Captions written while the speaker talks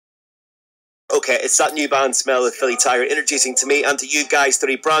Okay, it's that new band Smell with Philly Tiger introducing to me and to you guys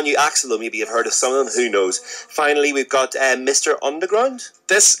 3 brand new acts, although maybe you've heard of some of them, who knows. Finally, we've got Mr. Underground.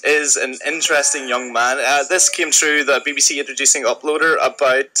 This is an interesting young man. This came through the BBC Introducing Uploader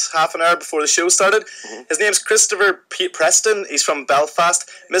about half an hour before the show started. His name's Christopher Preston. He's from Belfast.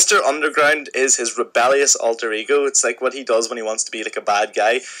 Mr. Underground is his rebellious alter ego. It's like what he does when he wants to be like a bad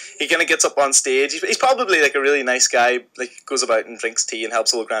guy. He kind of gets up on stage. He's probably like a really nice guy, like goes about and drinks tea and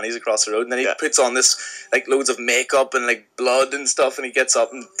helps old grannies across the road, and then he puts on this like loads of makeup and like blood and stuff, and he gets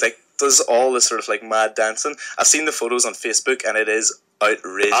up and like does all this sort of like mad dancing. I've seen the photos on Facebook and it is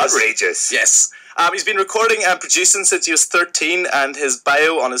outrageous. Yes. He's been recording and producing since he was 13, and his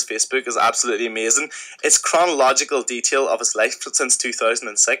bio on his Facebook is absolutely amazing. It's chronological detail of his life since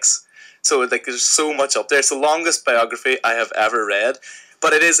 2006. So like there's so much up there. It's the longest biography I have ever read.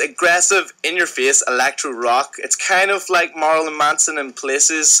 But it is aggressive, in-your-face electro rock. It's kind of like Marilyn Manson in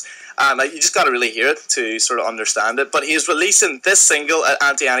places. And you just got to really hear it to sort of understand it. But he is releasing this single at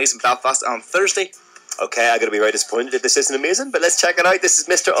Auntie Annie's in Belfast on Thursday. Okay, I'm going to be very disappointed if this isn't amazing, but let's check it out. This is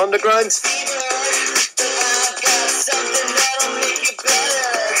Mr. Underground.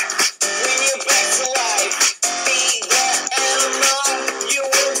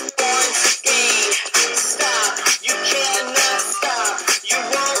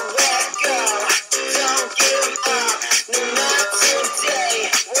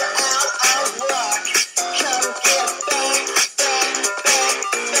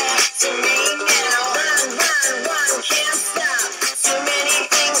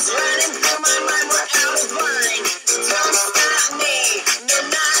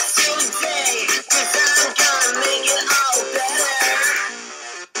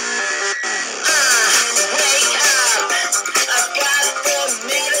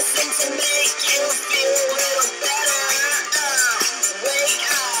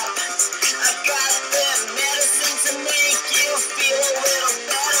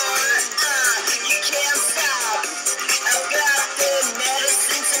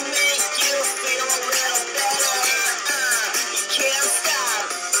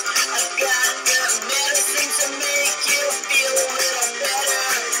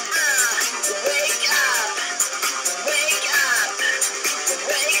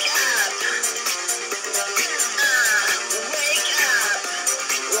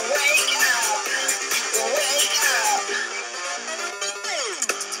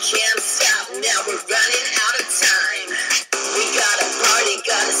 Can't stop, now we're running out of time. We gotta party,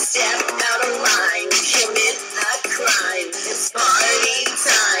 gotta step out of line. Commit a crime, it's party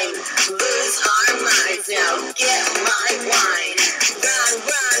time. Lose our minds, now get my wine. Run,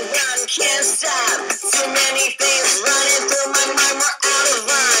 run, run, can't stop. Too many things running through my mind, we're out of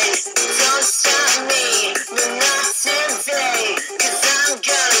line. Don't stop me, no not today. Cause I'm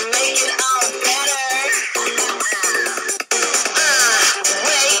gonna make it all better.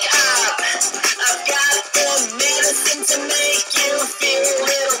 To make you feel a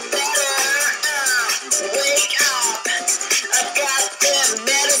little better. Wake up, I've got the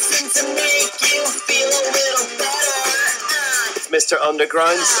medicine to make you feel a little better. It's Mr.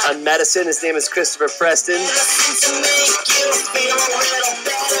 Underground and Medicine. His name is Christopher Preston. Medicine to make you feel a little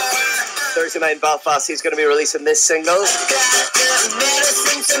better. Thursday night in Belfast, he's going to be releasing this single.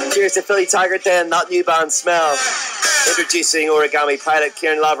 Cheers to Philly Tiger then, that new band Smell. Introducing Origami Pilot,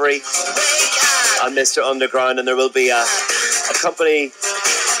 Kieran Lavery, and Mr. Underground, and there will be a company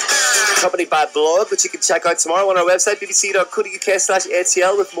bad blog which you can check out tomorrow on our website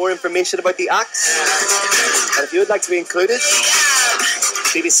bbc.co.uk/ATL with more information about the acts. And if you would like to be included,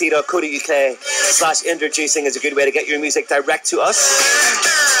 bbc.co.uk/introducing is a good way to get your music direct to us.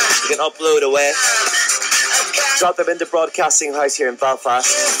 You can upload away, drop them into Broadcasting House here in Belfast.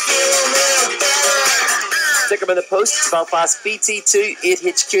 Stick them in the post, Belfast BT2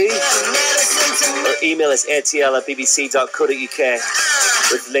 8HQ, or email us atl@bbc.co.uk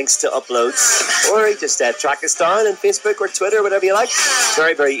with links to uploads, or just track us down on Facebook or Twitter, whatever you like.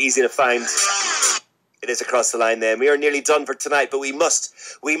 Very, very easy to find. It is across the line then. We are nearly done for tonight, but we must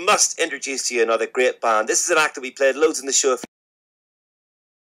introduce to you another great band. This is an act that we played loads in the show.